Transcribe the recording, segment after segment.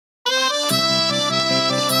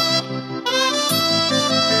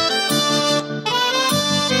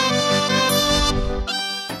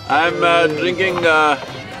I'm drinking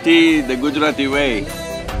tea the Gujarati way.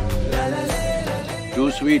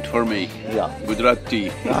 Too sweet for me. Yeah. Gujarat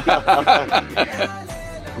tea.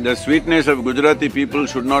 The sweetness of Gujarati people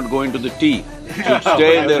should not go into the tea, should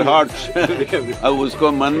stay in their hearts. अब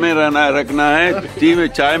उसको मन में रहना रखना है, tea में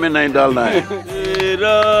चाय में नहीं डालना है।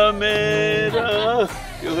 मेरा मेरा,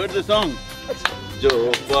 you heard the song?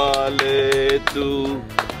 जो पाले तू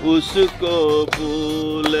उसको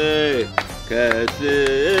भूले कैसे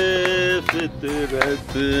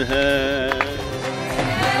फितरत है।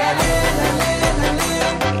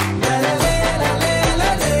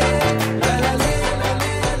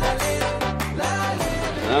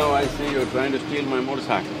 Now I see you're trying to steal my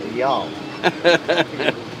motorcycle. Yeah.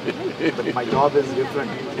 But my job is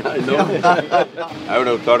different. I know. I would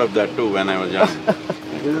have thought of that too when I was young.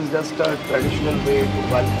 This is just a traditional way to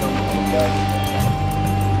welcome that.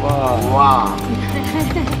 Wow. Wow.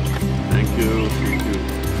 Thank you, thank you.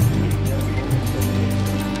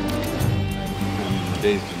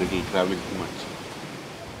 Today's a little traveling too much.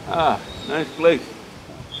 Ah, nice place.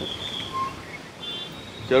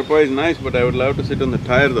 Charpa is nice, but I would love to sit on the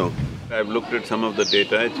tire though. I've looked at some of the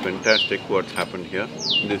data, it's fantastic what's happened here.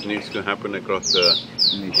 This needs to happen across the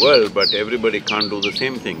world, but everybody can't do the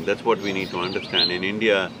same thing. That's what we need to understand. In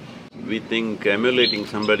India, we think emulating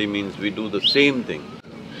somebody means we do the same thing.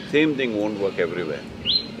 Same thing won't work everywhere.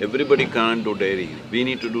 Everybody can't do dairy. We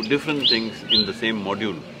need to do different things in the same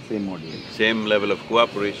module. Same module. Same level of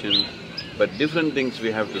cooperation, but different things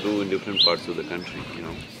we have to do in different parts of the country, you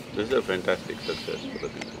know. This is a fantastic success for the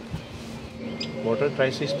people. Water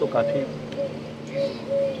crisis तो काफी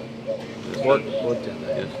बहुत ज़्यादा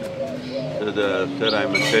है। Yes, sir, I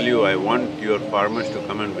must tell you, I want your farmers to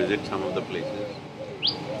come and visit some of the places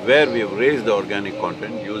where we have raised the organic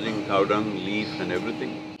content using cow dung, leaf and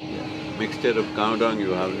everything. Mixture of cow dung,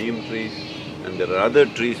 you have neem trees and there are other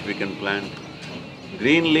trees we can plant.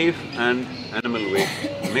 Green leaf and animal waste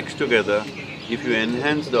mixed together, if you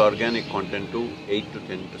enhance the organic content to 8 to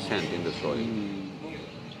 10% in the soil,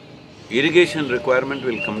 irrigation requirement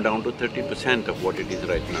will come down to 30% of what it is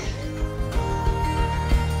right now.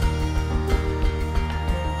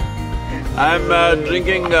 I'm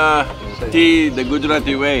drinking tea the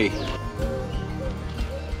Gujarati way.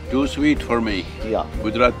 Too sweet for me. Yeah.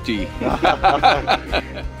 Gujarat tea.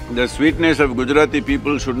 The sweetness of Gujarati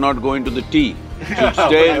people should not go into the tea, should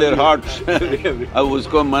stay in their hearts. अब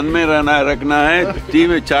उसको मन में रहना रखना है, tea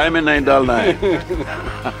में चाय में नहीं डालना है।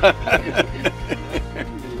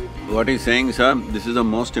 What he's saying, sir, this is the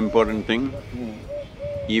most important thing.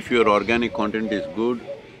 If your organic content is good,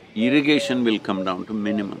 irrigation will come down to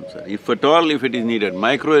minimum, sir. If at all, if it is needed,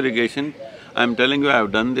 micro irrigation, I'm telling you,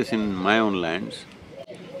 I've done this in my own lands.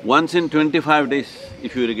 Once in 25 days,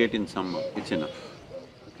 if you irrigate in summer, it's enough.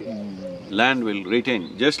 Land will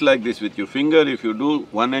retain, just like this with your finger, if you do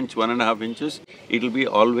 1 inch, 1.5 inches, it'll be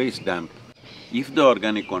always damp. If the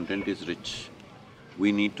organic content is rich,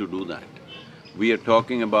 we need to do that. We are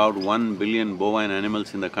talking about 1 billion bovine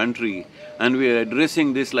animals in the country and we are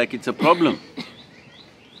addressing this like it's a problem.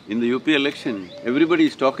 In the UP election, everybody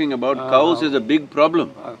is talking about cows as a big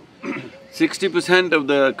problem. 60% of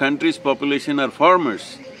the country's population are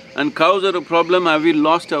farmers and cows are a problem. Have we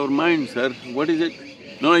lost our minds, sir? What is it?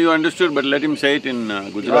 No, you understood, but let him say it in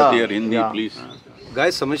Gujarati or Hindi, please.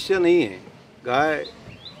 गाय समस्या नहीं है, गाय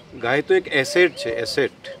तो एक asset है,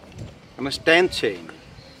 asset અને strength છે એની।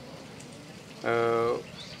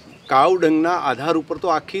 કાઉ ડંગના આધાર ઉપર તો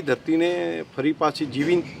આખી ધરતીને ફરી પાછી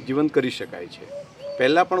જીવંત કરી શકાય છે।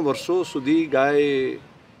 પહેલાં પણ વર્ષો સુધી ગાય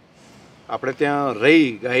આપણે ત્યાં રહી,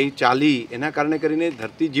 ગાય ચાલી, એના કારણે કરીને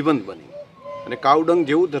ધરતી જીવંત બની અને કાઉ ડંગ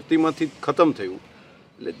જેવું ધરતીમાંથી ખતમ થયું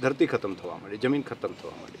એટલે ધરતી ખતમ થવા માંડી, જમીન ખતમ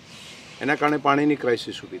થવા માંડી। એના કારણે પાણીની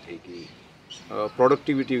ક્રાઇસિસ ઊભી થઈ ગઈ,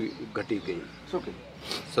 પ્રોડક્ટિવિટી ઘટી ગઈ।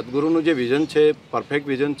 સદગુરુનું જે વિઝન છે, પરફેક્ટ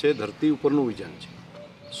વિઝન છે, ધરતી ઉપરનું વિઝન છે,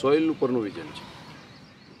 સોઇલ ઉપરનું વિઝન છે।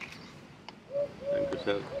 Thank you,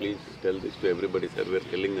 sir. Please tell this to everybody, sir. We're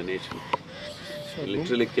killing the nation.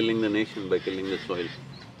 Literally killing the nation by killing the soil.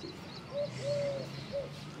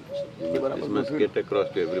 This must get across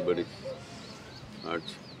to everybody's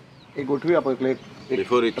hearts.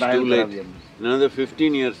 Before it's too late. In another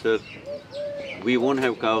 15 years, sir, we won't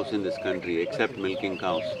have cows in this country except milking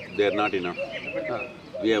cows. They are not enough.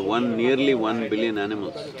 We have nearly 1 billion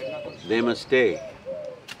animals. They must stay.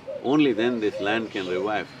 Only then this land can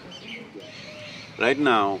revive. Right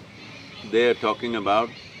now, they are talking about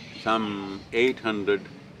some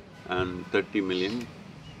 830 million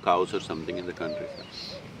cows or something in the country.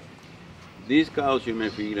 These cows you may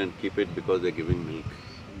feed and keep it because they're giving milk.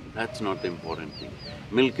 That's not the important thing.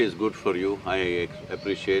 Milk is good for you, I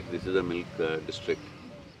appreciate this is a milk district.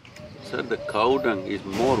 Sir, the cow dung is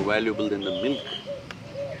more valuable than the milk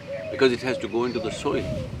because it has to go into the soil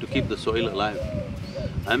to keep the soil alive.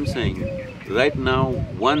 I'm saying, right now,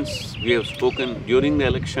 once we have spoken during the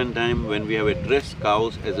election time when we have addressed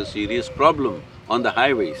cows as a serious problem on the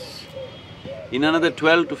highways, in another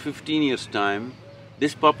 12 to 15 years' time,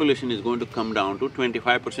 this population is going to come down to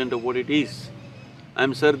 25% of what it is.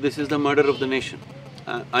 Sir, this is the murder of the nation.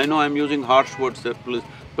 I know I'm using harsh words, sir, please,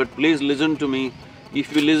 but please listen to me.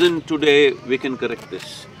 If you listen today, we can correct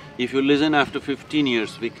this. If you listen after 15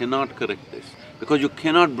 years, we cannot correct this. Because you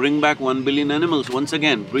cannot bring back 1 billion animals once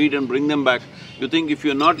again, breed and bring them back. You think if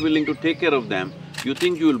you're not willing to take care of them, you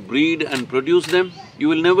think you will breed and produce them? You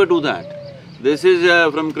will never do that. This is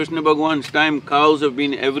from Krishna Bhagwan's time, cows have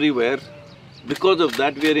been everywhere. Because of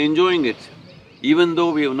that, we are enjoying it. Even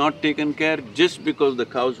though we have not taken care, just because the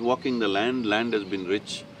cows walking the land has been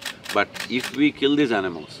rich. But if we kill these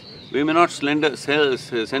animals, we may not send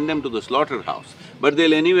them to the slaughterhouse, but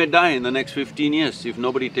they'll anyway die in the next 15 years if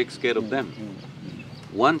nobody takes care of them.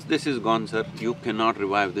 Once this is gone, sir, you cannot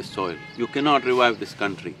revive this soil, you cannot revive this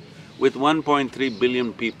country. With 1.3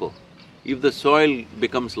 billion people, if the soil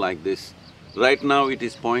becomes like this, right now it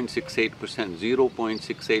is 0.68%,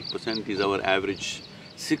 0.68% is our average.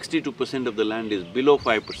 62% of the land is below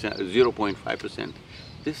 5%, 0.5%.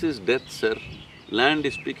 This is death, sir. Land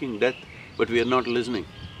is speaking death, but we are not listening.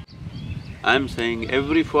 I'm saying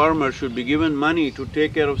every farmer should be given money to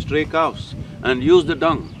take care of stray cows and use the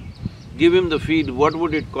dung. Give him the feed. What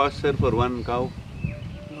would it cost, sir, for one cow?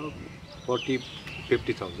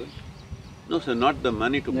 40–50,000. No, sir, not the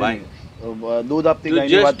money to buy. दूध आपकी गाय ने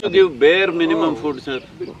Just बात to करी। give bare minimum food, sir.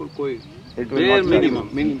 बिल्कुल कोई It will Bare not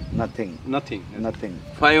minimum. Nothing. nothing.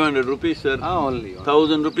 500 rupees, sir. Only.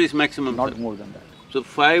 1000 rupees maximum, Not sir. more than that. So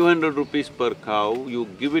 500 rupees per cow, you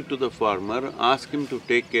give it to the farmer, ask him to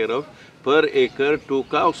take care of per acre 2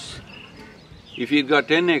 cows. If he's got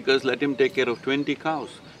 10 acres, let him take care of 20 cows.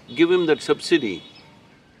 Give him that subsidy.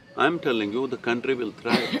 I'm telling you, the country will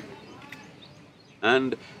thrive.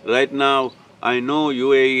 And right now, I know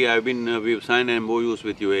UAE, we've signed MOUs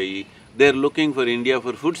with UAE, they're looking for India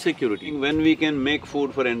for food security. When we can make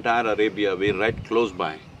food for entire Arabia, we're right close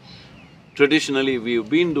by. Traditionally, we've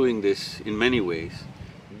been doing this in many ways.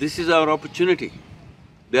 This is our opportunity.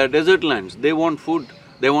 They are desert lands, they want food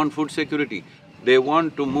security. They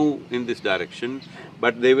want to move in this direction,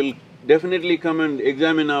 but they will definitely come and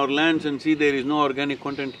examine our lands and see there is no organic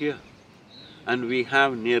content here. And we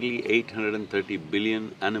have nearly 830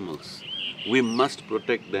 billion animals. We must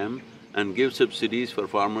protect them and give subsidies for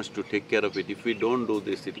farmers to take care of it. If we don't do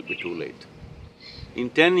this, it'll be too late. In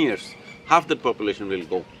 10 years, half that population will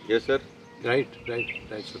go. Yes, sir? Right,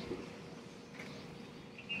 Sadhguru.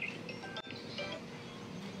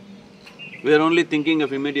 We are only thinking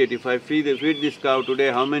of immediate. If I feed this cow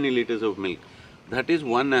today, how many liters of milk? That is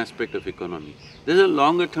one aspect of economy. There's a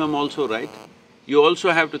longer term also, right? You also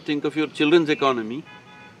have to think of your children's economy.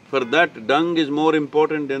 For that, dung is more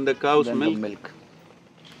important than the cow's milk.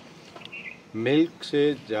 Milk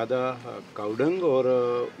से ज़्यादा cow dung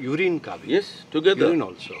और urine का भी. Yes, together. Urine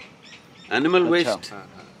also. Animal waste.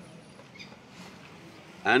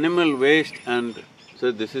 Animal waste and…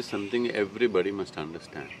 So this is something everybody must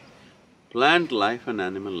understand. Plant life and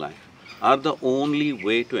animal life are the only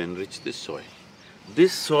way to enrich this soil.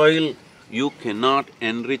 This soil you cannot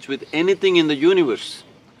enrich with anything in the universe.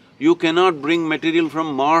 You cannot bring material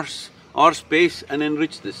from Mars or space and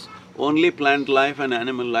enrich this. Only plant life and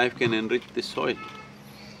animal life can enrich this soil.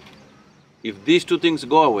 If these two things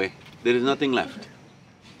go away, there is nothing left.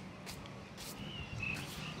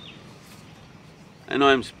 I know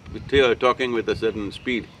I'm talking with a certain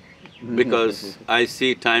speed because I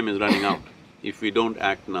see time is running out. If we don't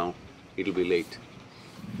act now, it'll be late.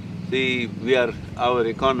 See, our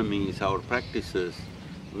economies, our practices,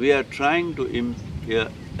 we are trying to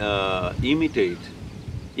imitate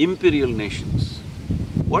imperial nations.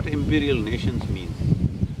 What imperial nations mean?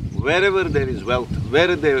 Wherever there is wealth,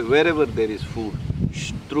 wherever there is food,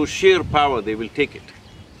 through sheer power they will take it.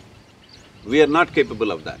 We are not capable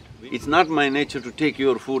of that. It's not my nature to take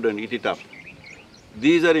your food and eat it up.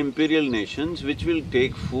 These are imperial nations which will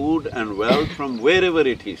take food and wealth from wherever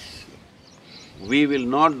it is. We will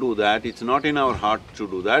not do that, it's not in our heart to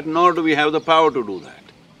do that, nor do we have the power to do that.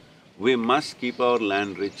 We must keep our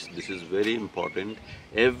land rich, this is very important.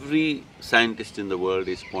 Every scientist in the world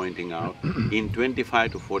is pointing out, in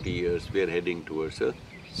 25 to 40 years, we are heading towards a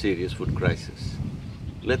serious food crisis.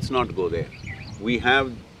 Let's not go there. We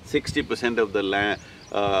have 60% of the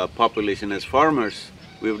population as farmers.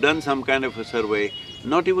 We've done some kind of a survey,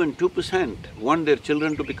 not even 2% want their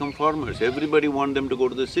children to become farmers. Everybody want them to go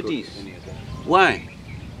to the cities. Why?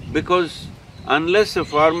 Because unless a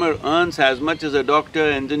farmer earns as much as a doctor,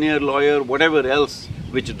 engineer, lawyer, whatever else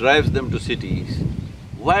which drives them to cities,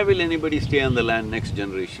 why will anybody stay on the land next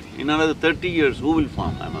generation? In another 30 years, who will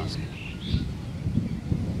farm, I'm asking?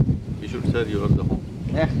 You should, sir, you are the home.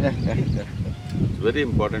 It's very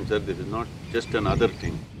important, sir, this is not just another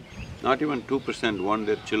thing. Not even 2% want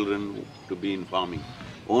their children to be in farming.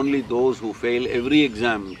 Only those who fail every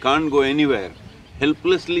exam, can't go anywhere,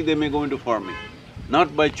 helplessly they may go into farming,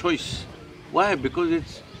 not by choice. Why? Because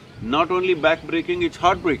it's not only back-breaking, it's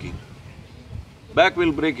heart-breaking. Back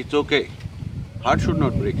will break, it's okay. Heart should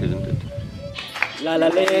not break, isn't it? La la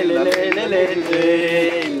le le le le le le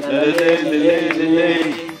la le le le le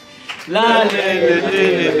la le le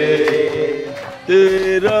le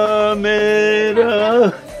Tera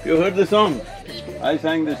mera. You heard the song? I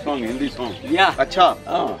sang this song, Hindi song. Yeah. अच्छा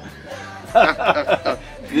Ah.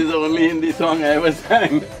 This is the only Hindi song I ever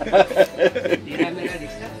sang.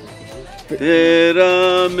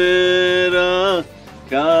 Tera mera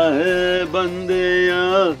kya hai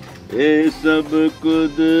bandeya, ये सब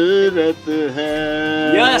कुदरत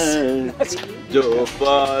है। Yes. जो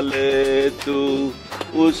पाले तू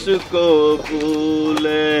उसको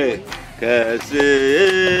भूले, कैसे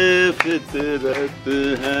फितरत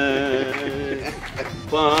है।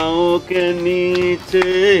 पाँव के नीचे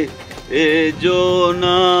ये जो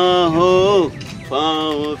ना हो,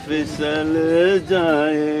 पाँव फिसल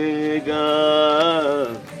जाएगा।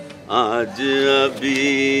 आज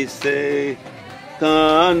अभी से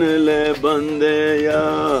तान ले बंदेया,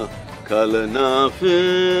 कल ना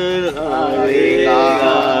फिर आएगा,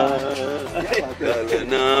 कल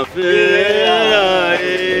ना फिर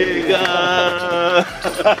आएगा।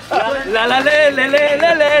 La la le le le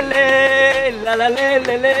le le le la la le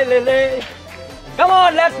le le le le. Come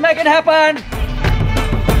on, let's make it happen.